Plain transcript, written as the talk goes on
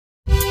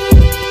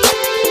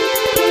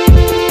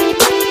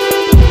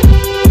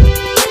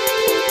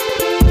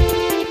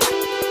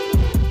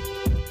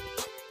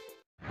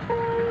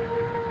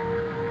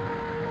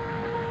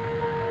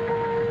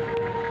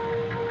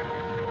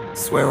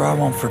Swear I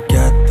won't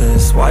forget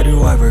this, why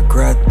do I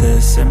regret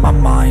this? In my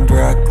mind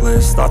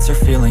reckless, thoughts are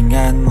feeling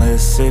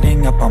endless.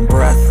 Sitting up I'm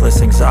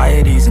breathless,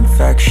 anxiety's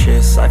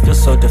infectious. I feel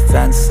so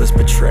defenseless,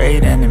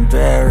 betrayed and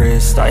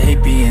embarrassed. I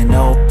hate being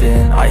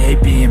open, I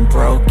hate being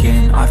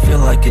broken. I feel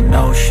like an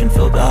ocean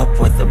filled up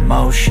with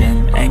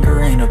emotion.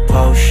 Anger ain't a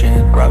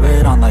potion, rub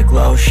it on like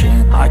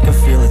lotion. I can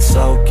feel it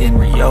soaking,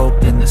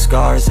 reopen, the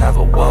scars have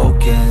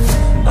awoken.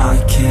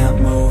 I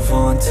can't move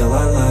on till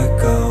I let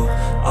go.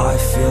 I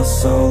feel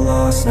so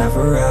lost,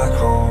 never at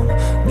home.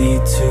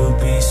 Need to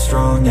be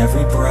strong,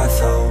 every breath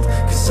hold.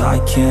 Cause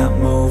I can't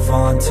move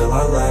on till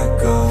I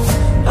let go.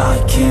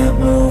 I can't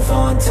move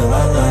on till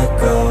I let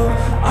go.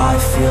 I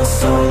feel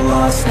so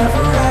lost,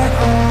 never at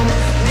home.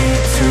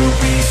 Need to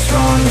be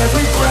strong,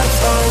 every breath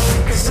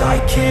hold. Cause I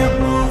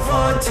can't move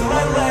on till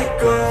I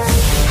let go.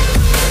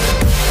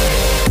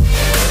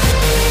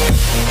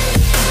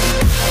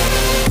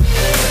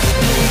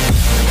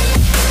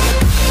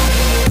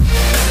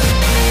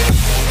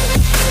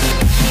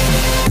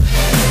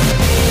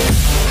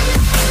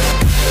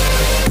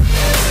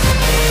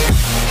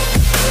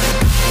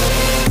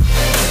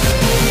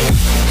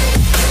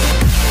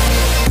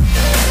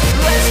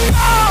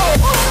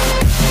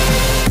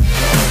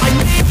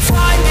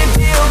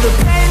 The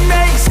pain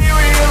makes it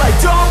real, I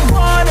don't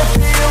wanna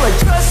feel. I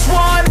just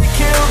wanna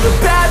kill the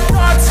bad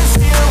thoughts and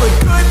steal a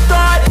good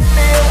thought and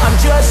meal. I'm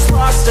just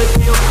lost to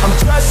feel, I'm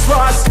just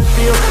lost to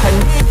feel. I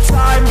need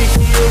time to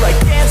heal, I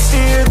can't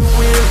steer the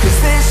wheel. Cause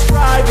this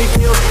drive it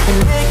kills,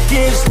 and it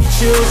gives me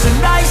chills. A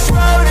nice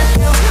road it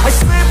feels, I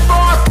slip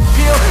off the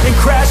peel and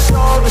crash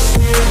all the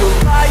steel.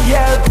 Will I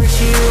ever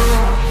heal?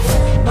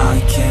 I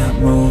can't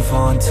move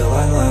on till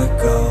I let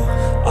go.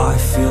 I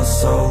feel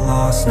so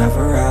lost,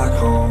 never at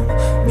home.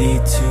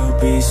 Need to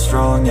be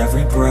strong,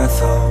 every breath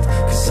hold.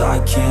 Cause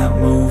I can't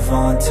move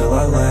on till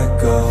I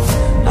let go.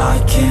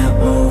 I can't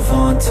move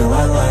on till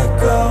I let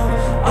go.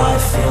 I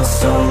feel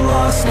so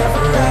lost,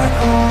 never at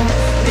home.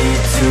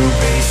 Need to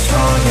be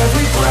strong,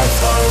 every breath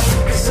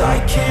hold. Cause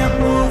I can't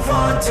move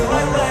on till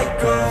I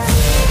let go.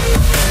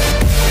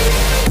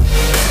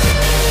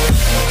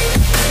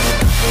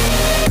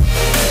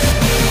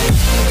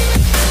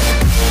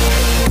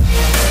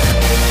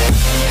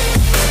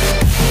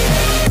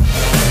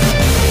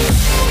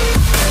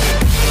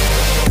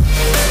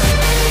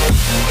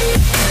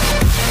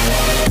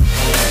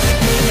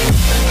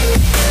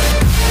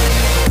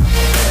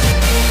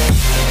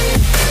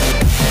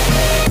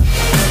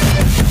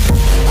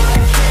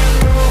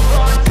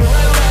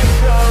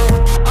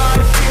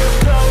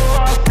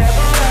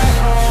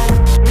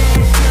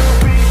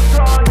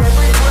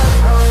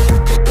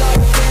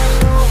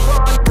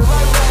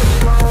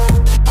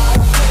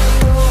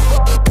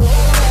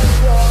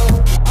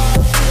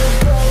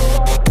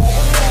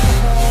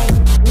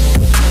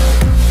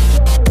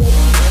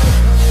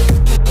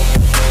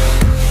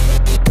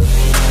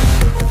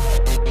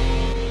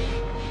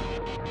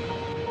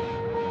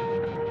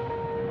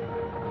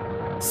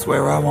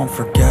 Swear I won't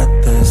forget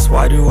this,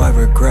 why do I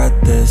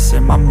regret this?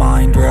 In my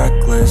mind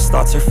reckless,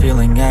 thoughts are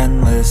feeling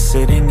endless.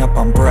 Sitting up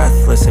I'm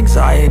breathless,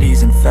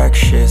 anxiety's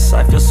infectious.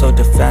 I feel so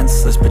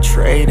defenseless,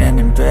 betrayed and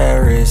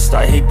embarrassed.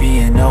 I hate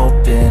being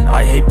open,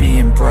 I hate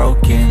being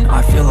broken.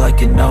 I feel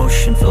like an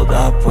ocean filled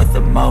up with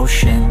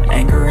emotion.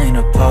 Anger ain't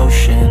a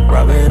potion,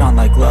 rub it on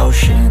like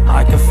lotion.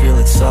 I can feel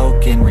it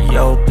soaking,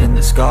 reopen,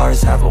 the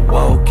scars have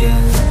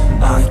awoken.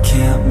 I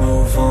can't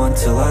move on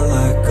till I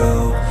let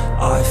go.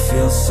 I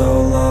feel so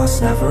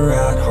lost, never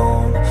at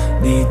home.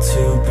 Need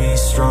to be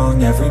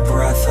strong, every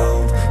breath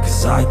hold.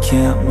 Cause I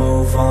can't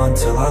move on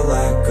till I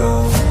let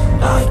go.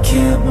 I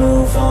can't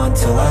move on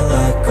till I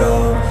let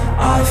go.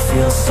 I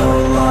feel so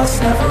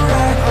lost, never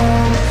at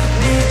home.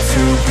 Need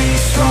to be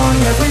strong,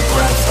 every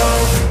breath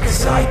hold.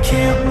 Cause I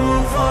can't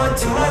move on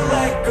till I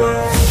let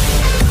go.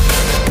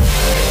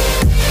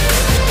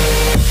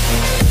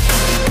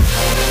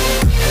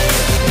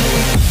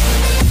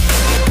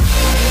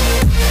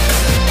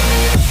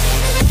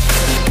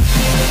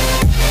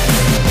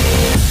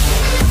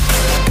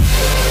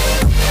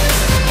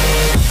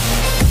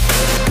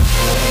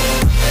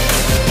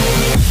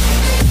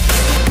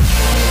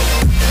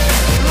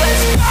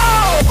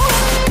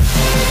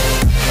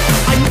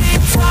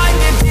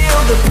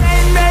 The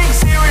pain makes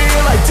it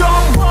real, I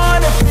don't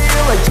wanna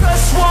feel. I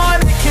just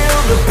wanna kill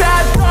the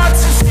bad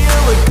thoughts and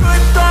steal a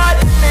good thought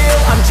and meal.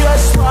 I'm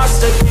just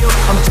lost to feel,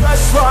 I'm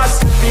just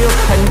lost to feel.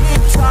 I need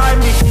time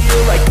to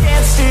heal, I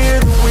can't steer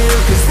the wheel.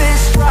 Cause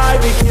this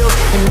drive it kills,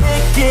 and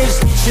it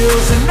gives me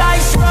chills. A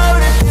nice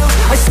road it feels,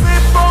 I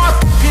slip off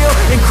the peel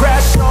and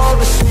crash all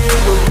the steel.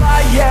 Will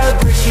I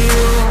ever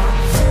heal?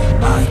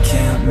 I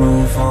can't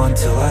move on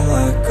till I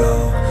let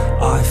go.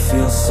 I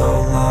feel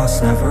so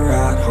lost, never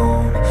at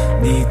home.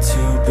 Need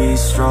to be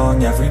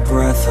strong, every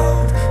breath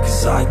hold.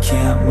 Cause I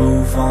can't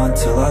move on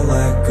till I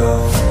let go.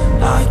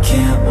 I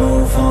can't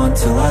move on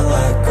till I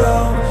let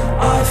go.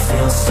 I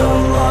feel so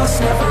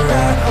lost, never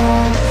at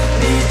home.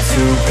 Need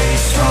to be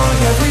strong,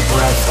 every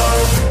breath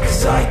hold.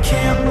 Cause I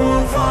can't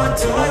move on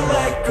till I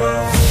let go.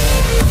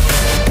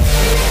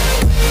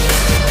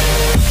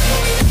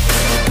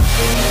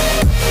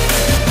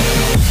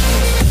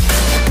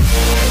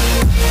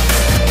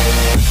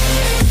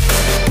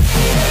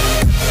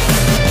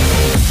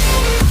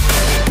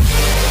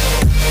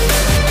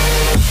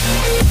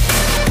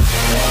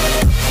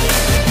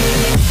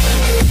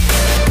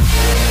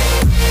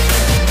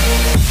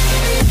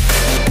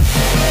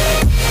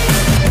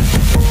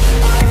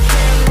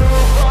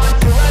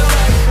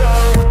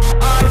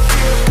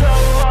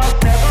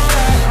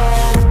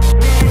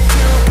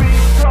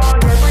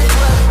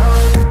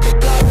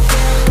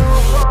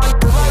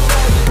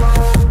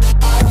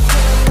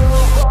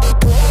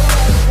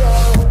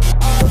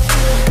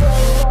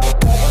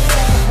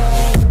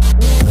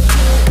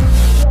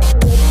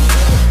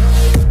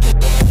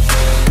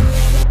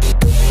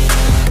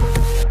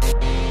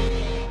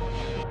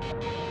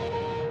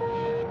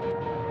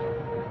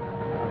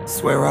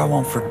 Swear I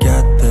won't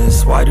forget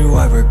this, why do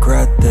I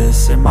regret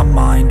this? In my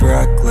mind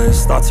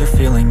reckless, thoughts are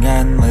feeling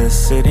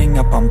endless. Sitting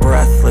up, I'm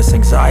breathless,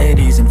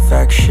 anxiety's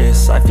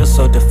infectious. I feel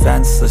so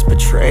defenseless,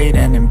 betrayed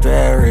and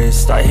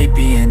embarrassed. I hate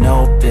being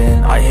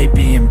open, I hate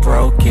being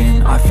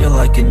broken. I feel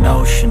like an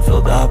ocean,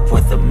 filled up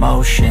with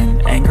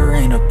emotion. Anger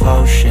ain't a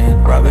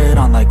potion, rub it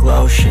on like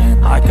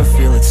lotion. I can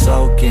feel it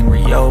soaking,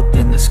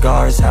 reopen, the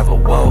scars have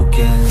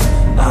awoken.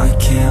 I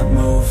can't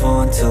move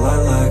on till I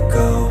let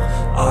go.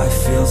 I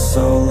feel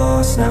so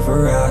lost,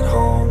 never at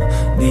home.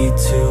 Need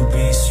to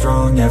be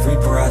strong, every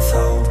breath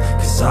hold.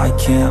 Cause I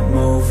can't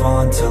move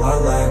on till I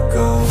let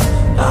go.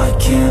 I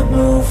can't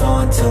move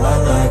on till I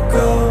let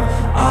go.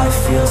 I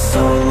feel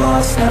so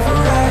lost, never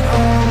at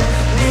home.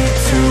 Need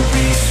to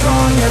be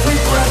strong, every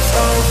breath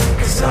hold.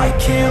 Cause I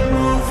can't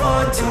move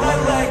on till I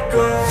let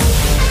go.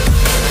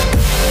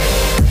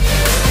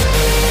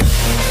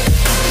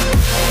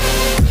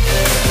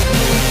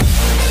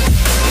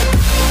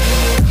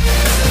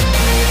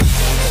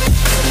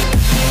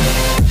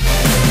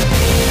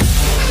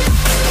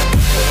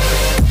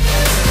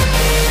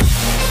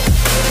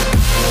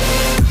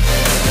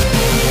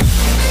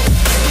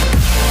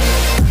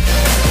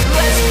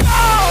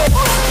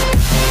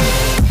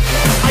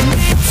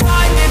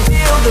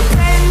 The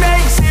pain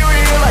makes it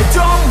real, I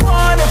don't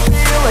wanna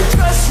feel, I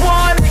just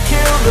wanna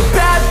kill the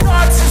bad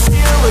thoughts and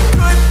steal a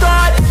good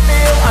thought and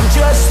feel. I'm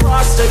just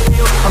lost, I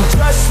feel, I'm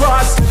just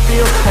lost, I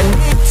feel. I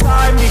need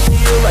time to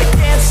heal, I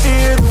can't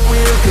steer the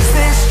wheel. Cause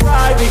this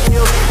drive to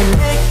kill, and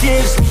it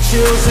gives me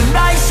chills. A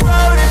nice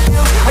road it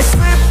feels, I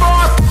slip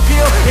off the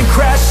peel and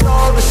crash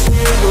all the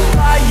steel. Will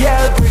I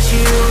ever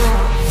heal?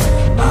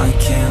 I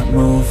can't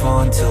move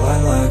on till I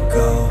let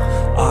go.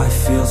 I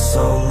feel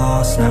so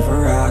lost,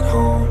 never at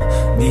home.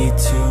 Need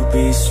to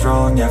be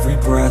strong, every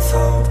breath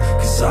hold.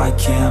 Cause I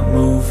can't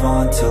move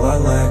on till I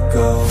let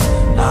go.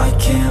 I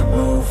can't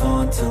move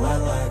on till I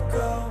let go.